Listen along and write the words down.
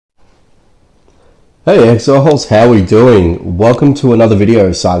Hey exiles, how are we doing? Welcome to another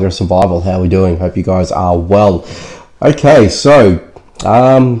video, Saga Survival. How are we doing? Hope you guys are well. Okay, so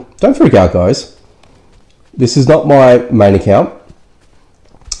don't freak out, guys. This is not my main account.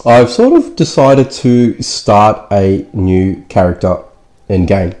 I've sort of decided to start a new character in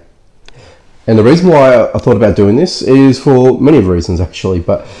game. And the reason why I thought about doing this is for many of reasons actually,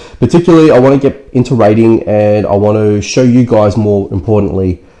 but particularly I want to get into raiding and I want to show you guys, more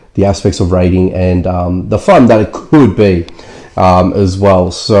importantly, the aspects of raiding and the fun that it could be as well.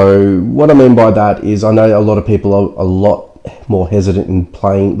 So what I mean by that is I know a lot of people are a lot more hesitant in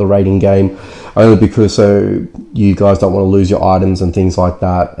playing the raiding game, only because you guys don't want to lose your items and things like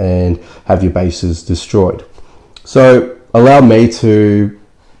that and have your bases destroyed. So allow me to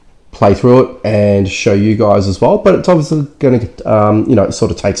play through it and show you guys as well, but it's obviously going to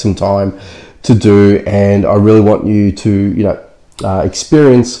sort of take some time to do, and I really want you to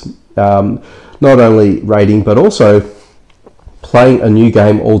experience not only raiding but also playing a new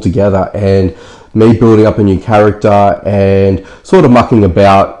game altogether, and me building up a new character and sort of mucking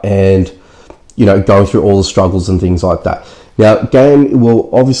about and going through all the struggles and things like that. Now, game will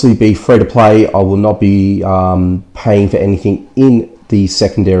obviously be free to play. I will not be paying for anything in the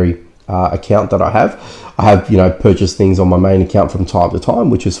secondary account that I have. I have purchased things on my main account from time to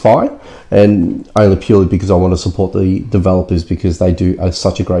time, which is fine, and only purely because I want to support the developers, because they do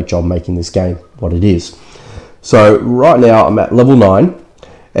such a great job making this game what it is. So right now I'm at level 9,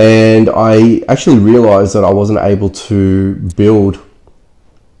 and I actually realized that I wasn't able to build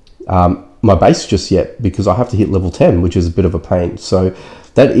my base just yet because I have to hit level 10, which is a bit of a pain. So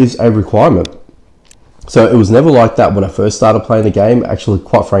that is a requirement. So it was never like that when I first started playing the game. Actually,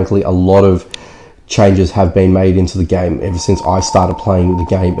 quite frankly, a lot of changes have been made into the game ever since I started playing the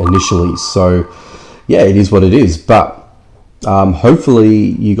game initially. So yeah, it is what it is, but hopefully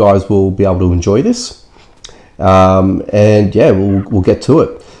you guys will be able to enjoy this, and yeah, we'll get to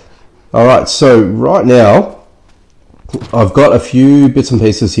it. All right, so right now I've got a few bits and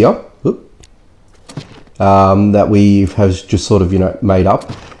pieces here that we have just sort of made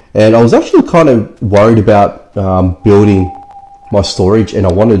up, and I was actually kind of worried about building my storage, and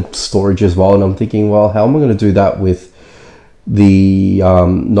I wanted storage as well, and I'm thinking, well, how am I going to do that with the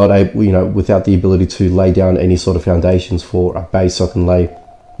without the ability to lay down any sort of foundations for a base so I can lay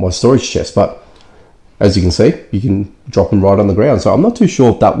my storage chest? But as you can see, you can drop them right on the ground. So I'm not too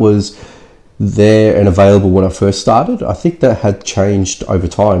sure if that was there and available when I first started. I think that had changed over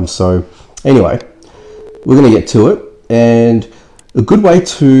time. So anyway, we're going to get to it, and a good way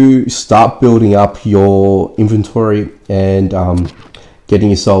to start building up your inventory and getting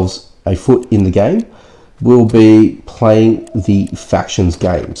yourselves a foot in the game will be playing the factions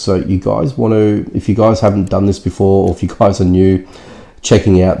game. So you guys want to, if you guys haven't done this before, or if you guys are new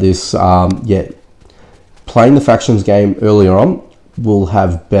checking out this, playing the factions game earlier on will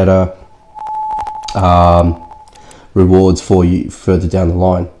have better rewards for you further down the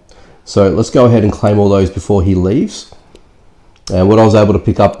line. So let's go ahead and claim all those before he leaves. And what I was able to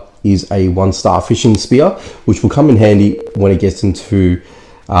pick up is a 1-star fishing spear, which will come in handy when it gets into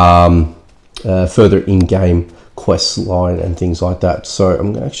further in-game quest line and things like that. So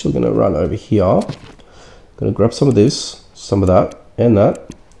I'm actually going to run over here. I'm going to grab some of this, some of that, and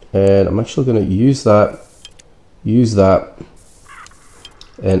that. And I'm actually going to use that,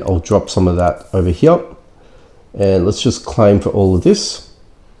 and I'll drop some of that over here. And let's just claim for all of this.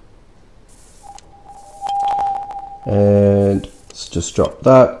 And let's just drop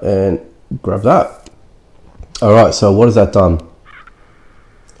that and grab that. All right, so what has that done?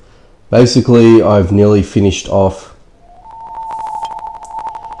 Basically, I've nearly finished off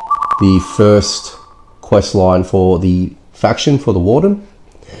the first quest line for the faction, for the warden,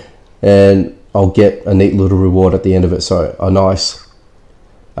 and I'll get a neat little reward at the end of it. So a nice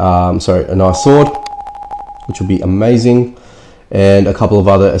sword, which will be amazing, and a couple of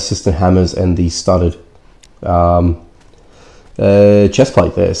other assistant hammers and the studded chest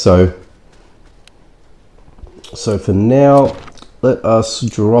plate there. So for now, let us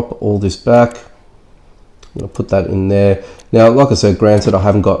drop all this back. I'm going to put that in there. Now, like I said, granted, I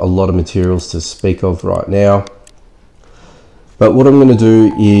haven't got a lot of materials to speak of right now, but what I'm going to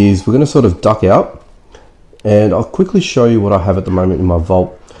do is we're going to sort of duck out, and I'll quickly show you what I have at the moment in my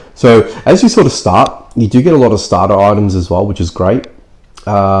vault. So as you sort of start, you do get a lot of starter items as well, which is great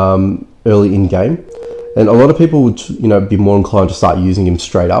early in game. And a lot of people would, be more inclined to start using him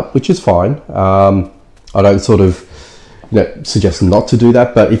straight up, which is fine. I don't sort of, suggest not to do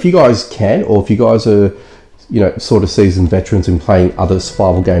that. But if you guys can, or if you guys are, sort of seasoned veterans in playing other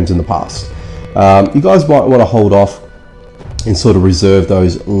survival games in the past, you guys might want to hold off and sort of reserve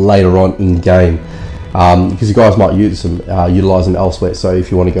those later on in game. because you guys might use them, utilize them elsewhere. So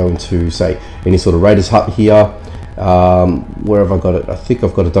if you want to go into, say, any sort of raiders hut here, where have I got it? I think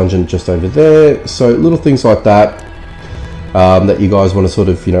I've got a dungeon just over there. So little things like that, that you guys want to sort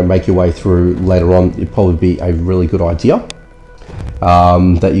of, you know, make your way through later on, it'd probably be a really good idea.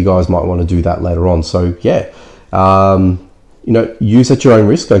 That you guys might want to do that later on. So yeah, you know, use at your own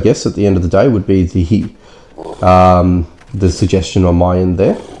risk, I guess, at the end of the day would be the suggestion on my end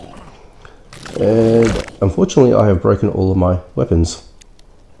there. And unfortunately I have broken all of my weapons,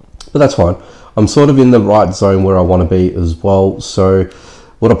 but that's fine. I'm sort of in the right zone where I want to be as well. So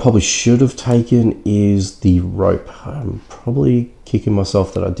what I probably should have taken is the rope. I'm probably kicking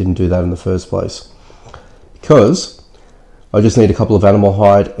myself that I didn't do that in the first place, because I just need a couple of animal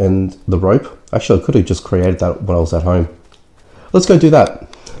hide and the rope. Actually, I could have just created that when I was at home. Let's go do that.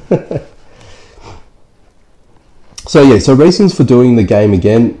 So yeah, so reasons for doing the game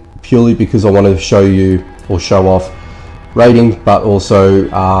again, purely because I want to show you or show off raiding, but also,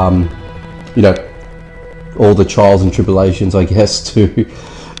 you know, all the trials and tribulations, I guess, to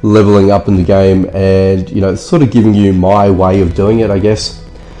leveling up in the game, and, you know, sort of giving you my way of doing it, I guess.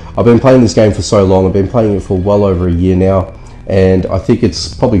 I've been playing this game for so long. I've been playing it for well over a year now, and I think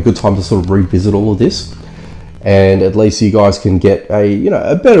it's probably a good time to sort of revisit all of this, and at least you guys can get a, you know,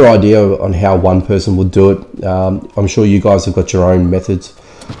 a better idea on how one person would do it. I'm sure you guys have got your own methods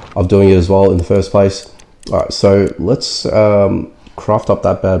of doing it as well in the first place. All right, so let's craft up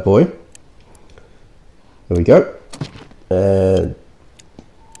that bad boy. There we go, and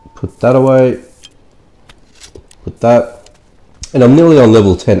put that away, put that, and I'm nearly on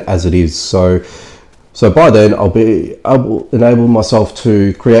level 10 as it is. So by then I'll be able to enable myself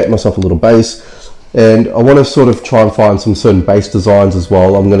to create myself a little base, and I want to sort of try and find some certain base designs as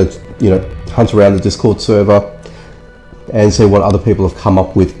well. I'm going to, you know, hunt around the Discord server and see what other people have come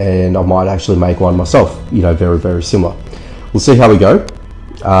up with, and I might actually make one myself, you know, very, very similar. We'll see how we go.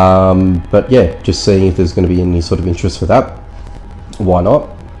 But yeah, just seeing if there's going to be any sort of interest for that. Why not?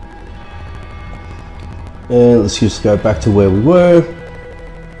 And let's just go back to where we were.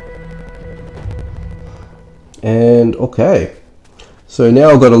 And okay, so now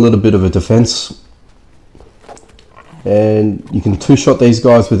I've got a little bit of a defense, and you can two-shot these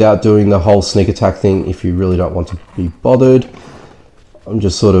guys without doing the whole sneak attack thing if you really don't want to be bothered. I'm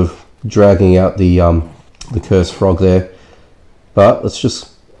just sort of dragging out the cursed frog there, but let's just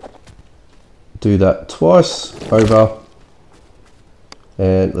do that twice over,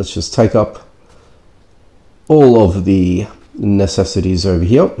 and let's just take up all of the necessities over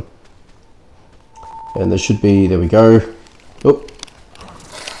here, and there should be, there we go. Oh,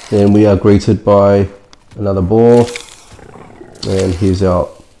 and we are greeted by another boar, and here's our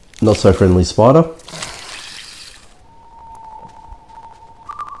not so friendly spider.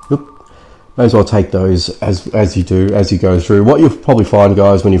 May as well take those as you do, as you go through. What you'll probably find,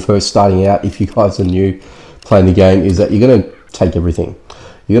 guys, when you're first starting out, if you guys are new playing the game, is that you're going to take everything.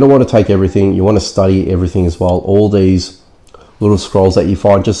 You're going to want to take everything. You want to study everything as well. All these little scrolls that you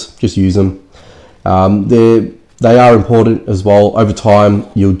find, just use them. They are important as well. Over time,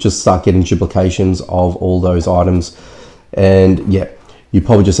 you'll just start getting duplications of all those items, and yeah, you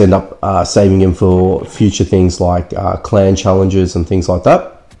probably just end up saving them for future things like clan challenges and things like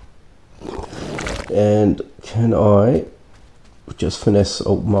that. And can I just finesse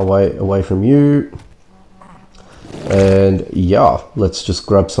my way away from you? And yeah, let's just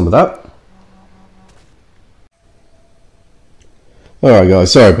grab some of that. Alright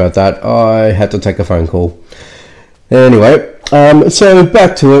guys, sorry about that. I had to take a phone call. Anyway, so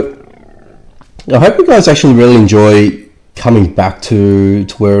back to it. I hope you guys actually really enjoy coming back to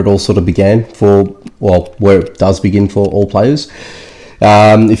where it all sort of began for, well, where it does begin for all players.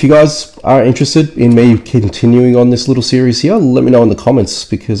 If you guys are interested in me continuing on this little series here, let me know in the comments,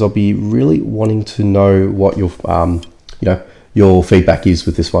 because I'll be really wanting to know what your you know, your feedback is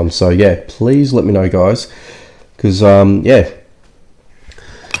with this one. So yeah, please let me know, guys, because yeah,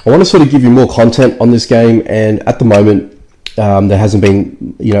 I want to sort of give you more content on this game, and at the moment there hasn't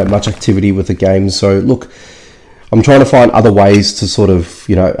been, you know, much activity with the game. So look, I'm trying to find other ways to sort of,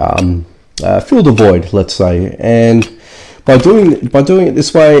 you know, fill the void, let's say, and by doing it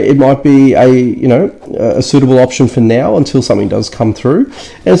this way, it might be a, you know, a suitable option for now until something does come through.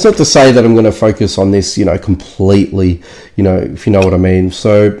 And it's not to say that I'm going to focus on this, you know, completely, you know, if you know what I mean.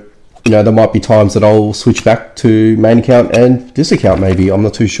 So, you know, there might be times that I'll switch back to main account and this account, maybe. I'm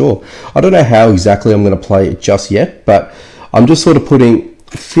not too sure. I don't know how exactly I'm going to play it just yet, but I'm just sort of putting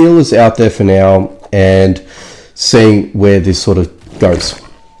feelers out there for now and seeing where this sort of goes.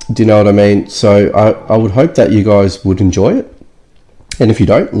 Do you know what I mean? So I would hope that you guys would enjoy it. And if you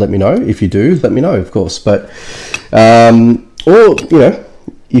don't, let me know. If you do, let me know, of course. But or you know,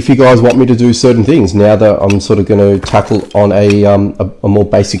 if you guys want me to do certain things now that I'm sort of going to tackle on a more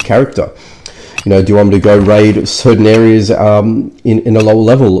basic character. You know, do you want me to go raid certain areas in a lower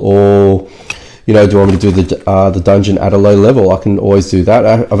level, or you know, do you want me to do the dungeon at a low level? I can always do that.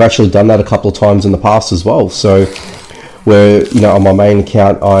 I've actually done that a couple of times in the past as well. So where, you know, on my main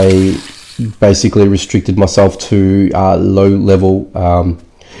account, I basically restricted myself to low level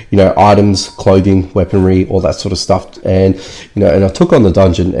you know, items, clothing, weaponry, all that sort of stuff, and you know, and I took on the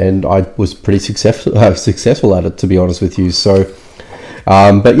dungeon, and I was pretty successful at it, to be honest with you. So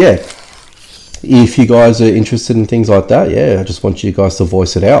but yeah, if you guys are interested in things like that, yeah, I just want you guys to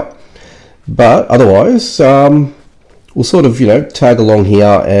voice it out. But otherwise, we'll sort of, you know, tag along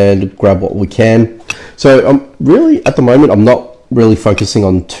here and grab what we can. So I'm really, at the moment, I'm not really focusing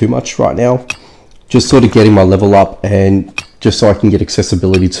on too much right now, just sort of getting my level up, and just so I can get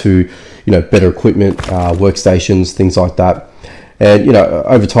accessibility to, you know, better equipment, workstations, things like that. And you know,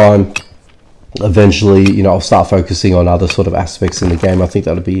 over time, eventually, you know, I'll start focusing on other sort of aspects in the game. I think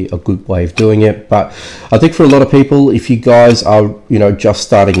that'll be a good way of doing it. But I think for a lot of people, if you guys are, you know, just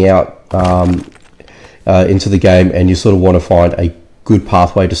starting out into the game, and you sort of want to find a good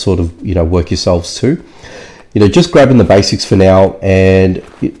pathway to sort of, you know, work yourselves to, you know, just grabbing the basics for now, and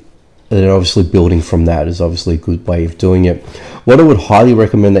obviously building from that is obviously a good way of doing it. What I would highly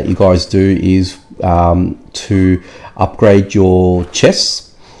recommend that you guys do is to upgrade your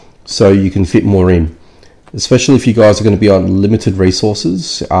chests so you can fit more in, especially if you guys are going to be on limited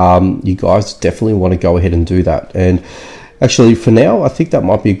resources. You guys definitely want to go ahead and do that. And actually, for now, I think that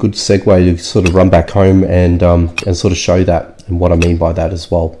might be a good segue to sort of run back home and sort of show that and what I mean by that as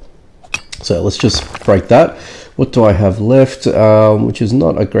well. So let's just break that. What do I have left? Which is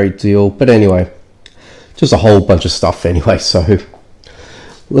not a great deal, but anyway, just a whole bunch of stuff anyway. So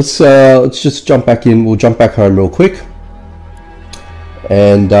let's just jump back in. We'll jump back home real quick,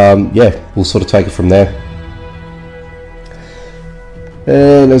 and yeah, we'll sort of take it from there.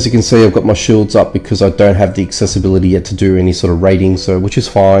 And as you can see, I've got my shields up because I don't have the accessibility yet to do any sort of raiding, so which is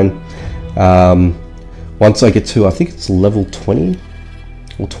fine. Once I get to, I think it's level 20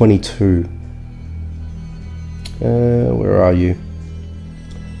 or 22. Where are you?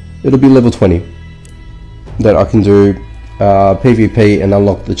 It'll be level 20 that I can do PvP and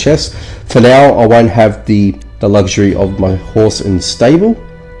unlock the chest. For now, I won't have the luxury of my horse and stable,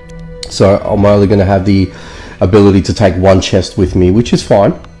 so I'm only going to have the ability to take one chest with me, which is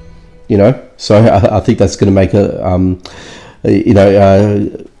fine, you know. So I think that's going to make you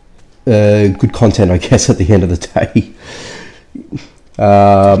know, good content, I guess, at the end of the day.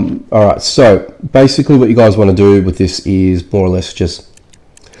 All right, so basically what you guys want to do with this is more or less just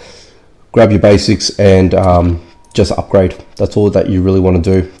grab your basics and just upgrade. That's all that you really want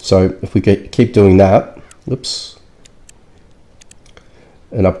to do. So if we keep doing that, oops,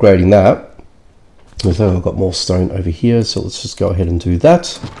 and upgrading that, so I've got more stone over here, so let's just go ahead and do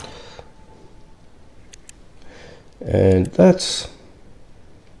that. And that's,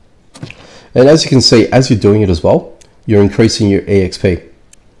 and as you can see, as you're doing it as well, you're increasing your EXP.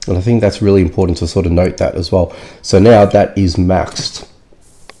 And I think that's really important to sort of note that as well. So now that is maxed.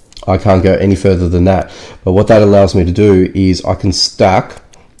 I can't go any further than that. But what that allows me to do is I can stack,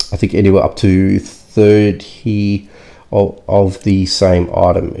 I think, anywhere up to 30 of the same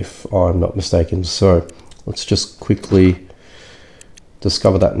item, if I'm not mistaken. So let's just quickly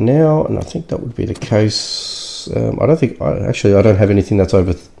discover that now, and I think that would be the case. I don't think, actually I don't have anything that's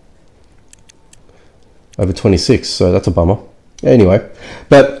over 26, so that's a bummer. Anyway,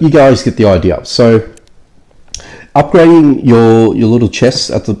 but you guys get the idea. So upgrading your little chests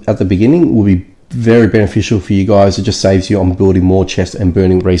at the beginning will be very beneficial for you guys. It just saves you on building more chests and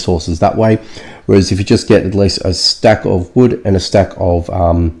burning resources that way. Whereas if you just get at least a stack of wood and a stack of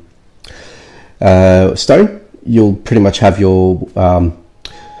stone, you'll pretty much have your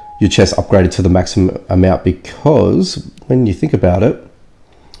chest upgraded to the maximum amount, because when you think about it,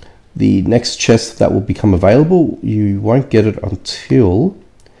 the next chest that will become available, you won't get it until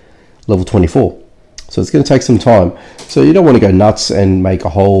level 24. So it's going to take some time. So you don't want to go nuts and make a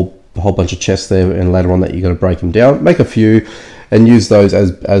whole bunch of chests there, and later on that you're going to break them down. Make a few and use those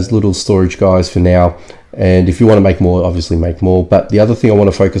as little storage guys for now. And if you want to make more, obviously make more. But the other thing I want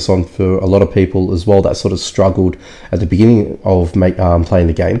to focus on for a lot of people as well that sort of struggled at the beginning of playing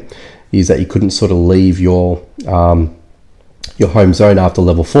the game is that you couldn't sort of leave your home zone after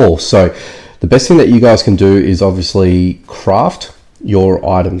level 4. So the best thing that you guys can do is obviously craft your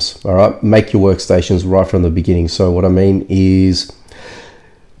items. All right, make your workstations right from the beginning. So what I mean is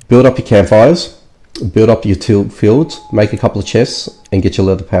build up your campfires, build up your tilled fields, make a couple of chests, and get your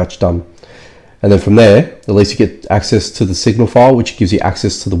leather pouch done. And then from there, at least you get access to the signal file, which gives you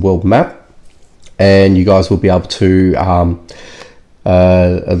access to the world map, and you guys will be able to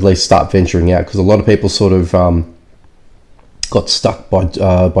at least start venturing out, because a lot of people sort of got stuck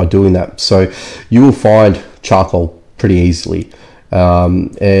by doing that. So you will find charcoal pretty easily,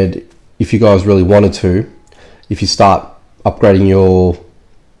 and if you guys really wanted to, if you start upgrading your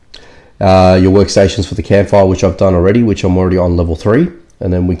workstations for the campfire, which I've done already, which I'm already on level 3,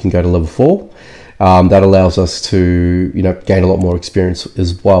 and then we can go to level 4. That allows us to, you know, gain a lot more experience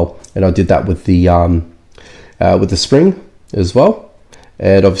as well. And I did that with the spring as well,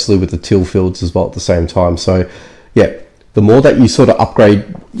 and obviously with the till fields as well at the same time. So yeah, the more that you sort of upgrade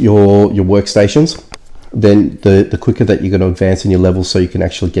your workstations, then the quicker that you're going to advance in your levels, so you can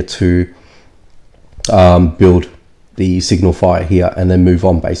actually get to build the signal fire here and then move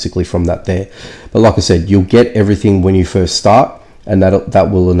on basically from that there. But like I said, you'll get everything when you first start, and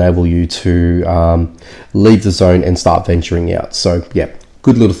that will enable you to leave the zone and start venturing out. So yeah,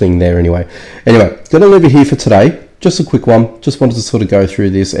 good little thing there. Anyway, gonna leave it here for today. Just a quick one. Just wanted to sort of go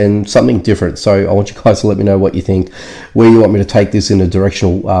through this and something different. So I want you guys to let me know what you think, where you want me to take this in a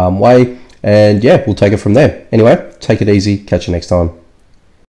directional way, and yeah, we'll take it from there. Anyway, take it easy. Catch you next time.